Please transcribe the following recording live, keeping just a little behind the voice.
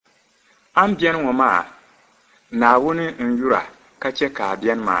An biɛni ŋɔ maa Naawuni n-yura ka chɛ ka a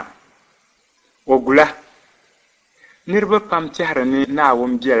biɛni maa. O gula. Niriba pam tɛhiri ni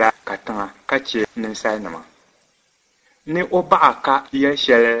Naawuni biɛla katiŋa ka chɛ ninsalinima. Ni o baɣa ka yɛli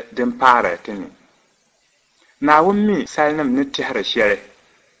shɛli din paari ti ni. Naawuni mi salinima ni tɛhiri shɛli,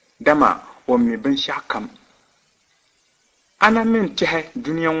 dama o mi binshɛɣu kam. Ana mi n-tɛhi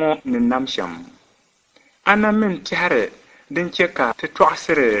duniya ŋɔ ni nam shɛm. Ana mi n-tɛhiri din chɛ ka ti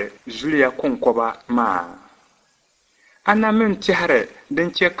tɔɣisiri zuliya kɔŋkɔba maa. Ana mi n-tɛhiri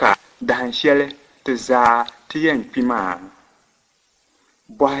din chɛ ka dahin shɛli ti zaa ti yɛn kpi maa.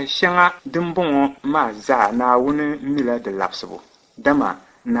 Bɔhi shɛŋa din bɔŋɔ maa zaa Naawuni mila di labisibu, dama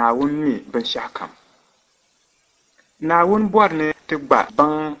Naawuni mi binshɛɣu kam. Naawuni bɔri ni ti gba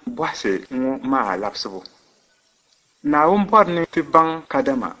baŋ bɔhisi ŋɔ maa labisibu. Naawuni bɔri ni ti baŋ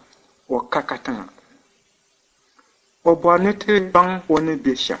kadama o ka katiŋa. O bɔri ni ti baŋ o ni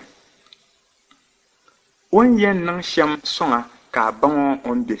be shɛm. O yɛn niŋ shɛm sɔŋa ka a baŋ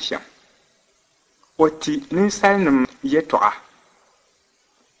o ni be shɛm. O ti ninsalinima yɛltɔɣa.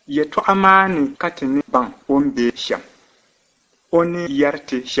 Yɛltɔɣa maa ni ka ti ni baŋ o ni be shɛm. O ni yɛri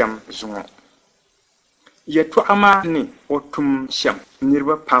ti shɛm zuŋɔ. Yɛltɔɣa maa ni o tum shɛm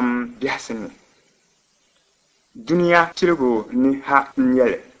niriba pam bɛhisi ni. Duniya tiligu ni ha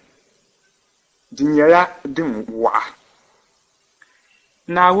n-nyɛli. Di nyɛla din waɣa.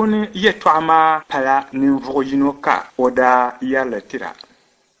 Naawuni yɛltɔɣa maa pala ninvuɣu yino ka o daa yɛrili tira.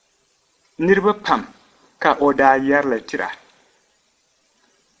 Niriba pam ka o daa yɛrili tira.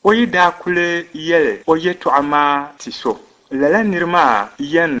 O yi daa kuli yɛli o yɛltɔɣa maa ti so. Lala nira maa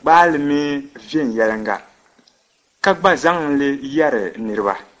yɛn gbaalimi viɛnyɛliŋga ka gba zaŋli yɛri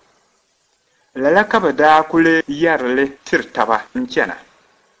niriba. Lala ka bɛ daa kuli yɛrili tiri taba n-chana.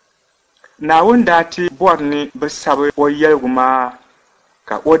 Naawuni daa ti bɔri ni bɛ sabi o yɛligu maa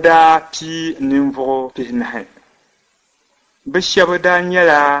ka o daa pii ninvuɣu pihinahi. Bɛ shɛba daa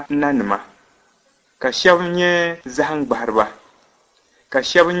nyɛla nanima, ka shɛba nyɛ zahimgbahiriba, ka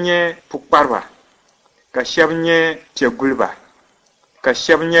shɛba nyɛ pukpariba, ka shɛba nyɛ piɛguliba, ka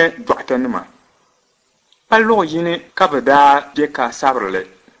shɛba nyɛ dɔɣitenima. Pa luɣu yini ka bɛ daa be ka sabirili,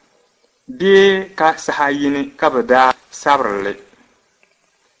 bee ka saha yini ka bɛ daa sabirili.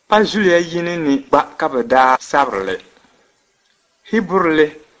 Pa zuliya yini ni gba ka bɛ daa sabirili. Hibrili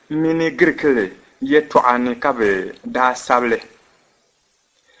mini Girikili yɛltɔɣa ni ka bɛ daa sabili.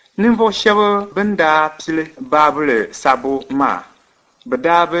 Ninvuɣu shɛba bɛn daa pili Baabuli sabbu maa, bɛ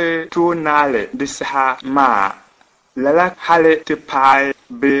daa bi tooi naali di saha maa lala hali ti paai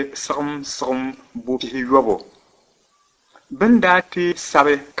bɛ siɣim bupihiyɔbu. Bɛn daa ti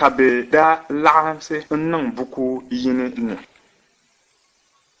sabi ka bɛ daa laɣimsi n-niŋ buku yini ni.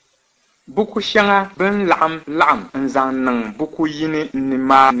 Buku shɛŋa bɛn laɣim n-zaŋ niŋ buku yini ni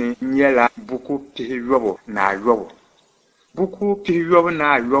maa ni nyɛla buku pihiyɔbu naayɔbu. Buku pihiyɔbu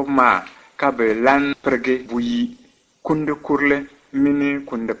naayɔbu maa ka bɛ lan pirigi buyi, kundi kurili mini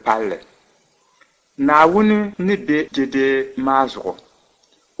kundi palli. Naawuni ni be dɛde maa zuɣu.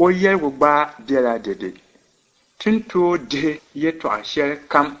 O yɛligu gba bela dɛde. Tin tooi dihi yɛltɔɣa shɛli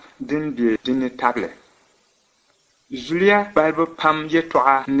kam din be dini tabili. Zuliya balibu pam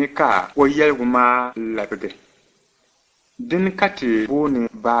yɛltɔɣa ni ka o yɛligu maa labigi. Dini ka ti booni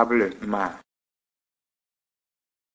Baabuli maa.